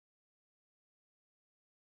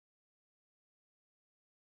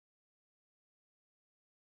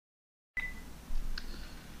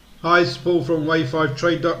Hi, it's Paul from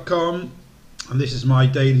Wave5trade.com, and this is my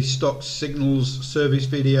daily stock signals service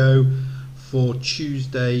video for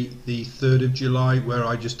Tuesday the 3rd of July, where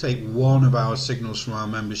I just take one of our signals from our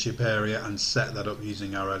membership area and set that up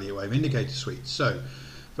using our Elliott Wave indicator suite. So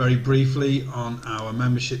very briefly, on our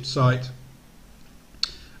membership site,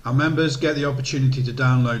 our members get the opportunity to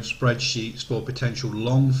download spreadsheets for potential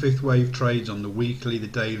long fifth wave trades on the weekly, the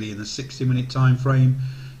daily and the 60-minute time frame,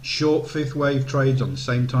 short fifth wave trades on the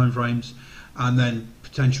same time frames, and then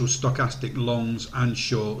potential stochastic longs and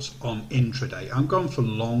shorts on intraday. I'm going for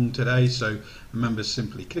long today, so members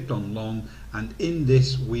simply click on long, and in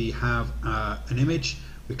this we have an image.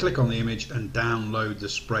 We click on the image and download the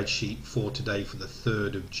spreadsheet for today, for the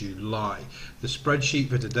 3rd of July. The spreadsheet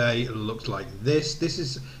for today looks like this. This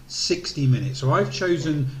is 60 minutes. So I've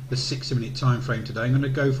chosen the 60-minute time frame today. I'm going to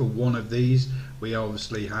go for one of these. We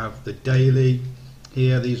obviously have the daily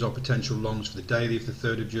here. These are potential longs for the daily for the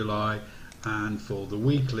 3rd of July and for the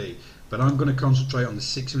weekly. But I'm going to concentrate on the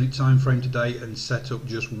 60-minute time frame today and set up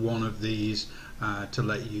just one of these to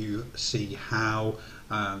let you see how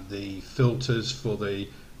the filters for the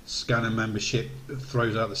scanner membership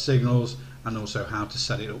throws out the signals, and also how to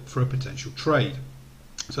set it up for a potential trade.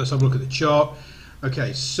 So let's have a look at the chart.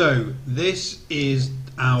 Okay, so this is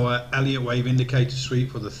our Elliott Wave indicator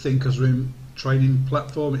suite for the Thinkers Room trading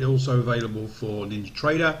platform. It's also available for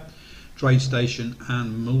NinjaTrader, TradeStation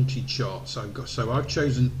and multi-chart. So I've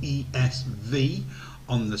chosen ESV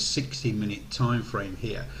on the 60-minute time frame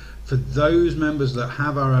here. For those members that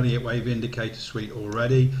have our Elliott Wave indicator suite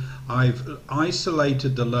already, I've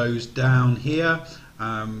isolated the lows down here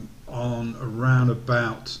on around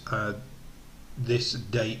about this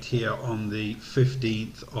date here on the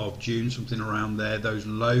 15th of June, something around there, those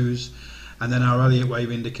lows. And then our Elliott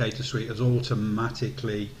Wave indicator suite has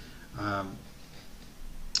automatically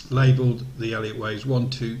labeled the Elliott waves 1,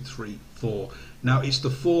 2, 3, 4. Now it's the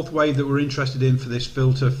 4th wave that we're interested in for this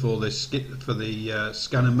filter for the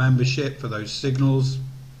scanner membership, for those signals.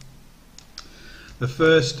 The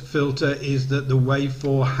first filter is that the wave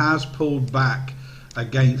 4 has pulled back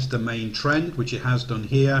against the main trend, which it has done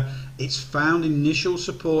here. It's found initial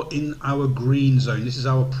support in our green zone. This is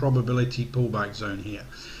our probability pullback zone here.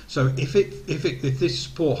 So if this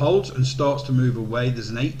support holds and starts to move away, there's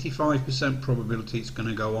an 85% probability it's going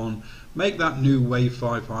to go on, make that new wave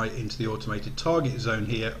 5 high into the automated target zone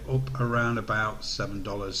here, up around about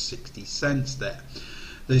 $7.60 there.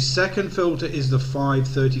 The second filter is the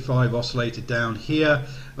 535 oscillator down here.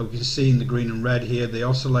 We can see in the green and red here, the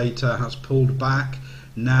oscillator has pulled back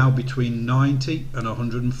now between 90 and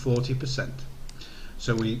 140%.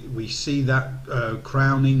 So we see that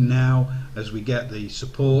crowning now as we get the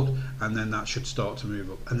support, and then that should start to move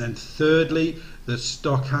up. And then thirdly, the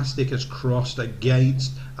stochastic has crossed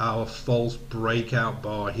against our false breakout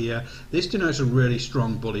bar here. This denotes a really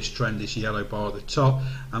strong bullish trend, this yellow bar at the top,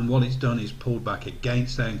 and what it's done is pulled back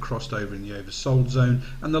against there and crossed over in the oversold zone,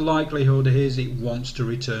 and the likelihood is it wants to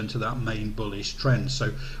return to that main bullish trend.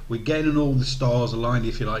 So we're getting all the stars aligned,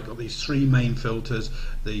 if you like. Got these 3 main filters.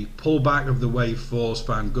 The pullback of the wave 4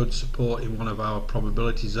 found good support in one of our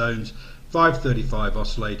probability zones, 535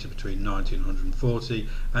 oscillator between 90 and 140,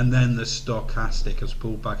 and then the stochastic has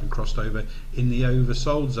pulled back and crossed over in the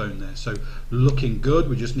oversold zone there. So looking good.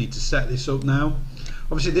 We just need to set this up now.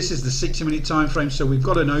 Obviously this is the 60-minute time frame, so we've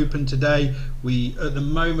got an open today. At the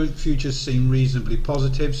moment futures seem reasonably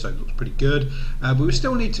positive, so it looks pretty good, but we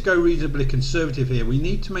still need to go reasonably conservative here. We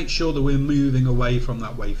need to make sure that we're moving away from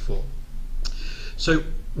that wave 4. So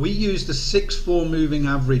we use the 6-4 moving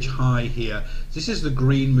average high here. This is the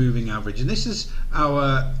green moving average, and this is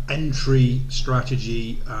our entry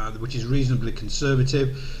strategy, which is reasonably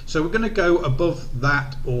conservative. So we're going to go above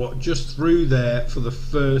that or just through there for the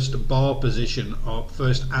first bar position or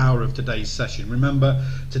first hour of today's session. Remember,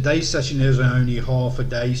 today's session is only half a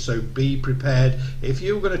day, so be prepared. If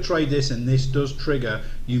you're going to trade this and this does trigger,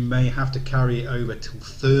 you may have to carry it over till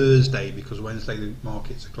Thursday, because Wednesday the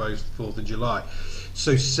markets are closed, 4th of July.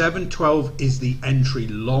 So 712 is the entry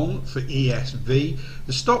long for ESV.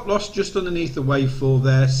 The stop loss just underneath the wave 4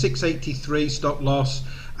 there, 683 stop loss,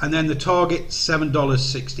 and then the target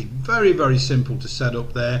 $7.60. Very, very simple to set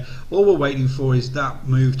up there. All we're waiting for is that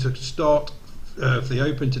move to start for the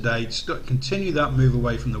open today, continue that move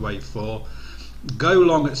away from the wave 4, go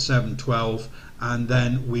long at 712, and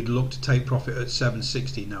then we'd look to take profit at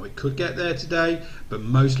 760. Now it could get there today, but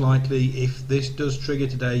most likely if this does trigger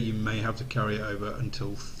today, you may have to carry it over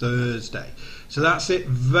until Thursday. So that's it.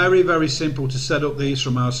 Very, very simple to set up these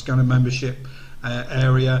from our scanner membership.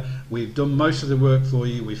 area. We've done most of the work for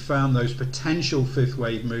you. We've found those potential fifth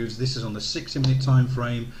wave moves. This is on the 60-minute time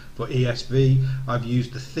frame for ESV. I've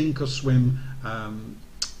used the Think or Swim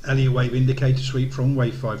Elliott Wave indicator suite from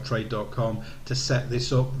Wave5trade.com to set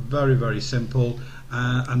this up. Very, very simple,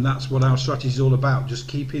 and that's what our strategy is all about, just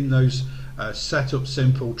keeping those set up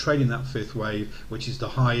simple, trading that fifth wave, which is the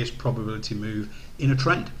highest probability move in a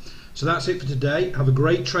trend. So that's it for today. Have a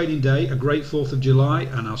great trading day, a great 4th of July,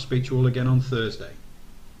 and I'll speak to you all again on Thursday.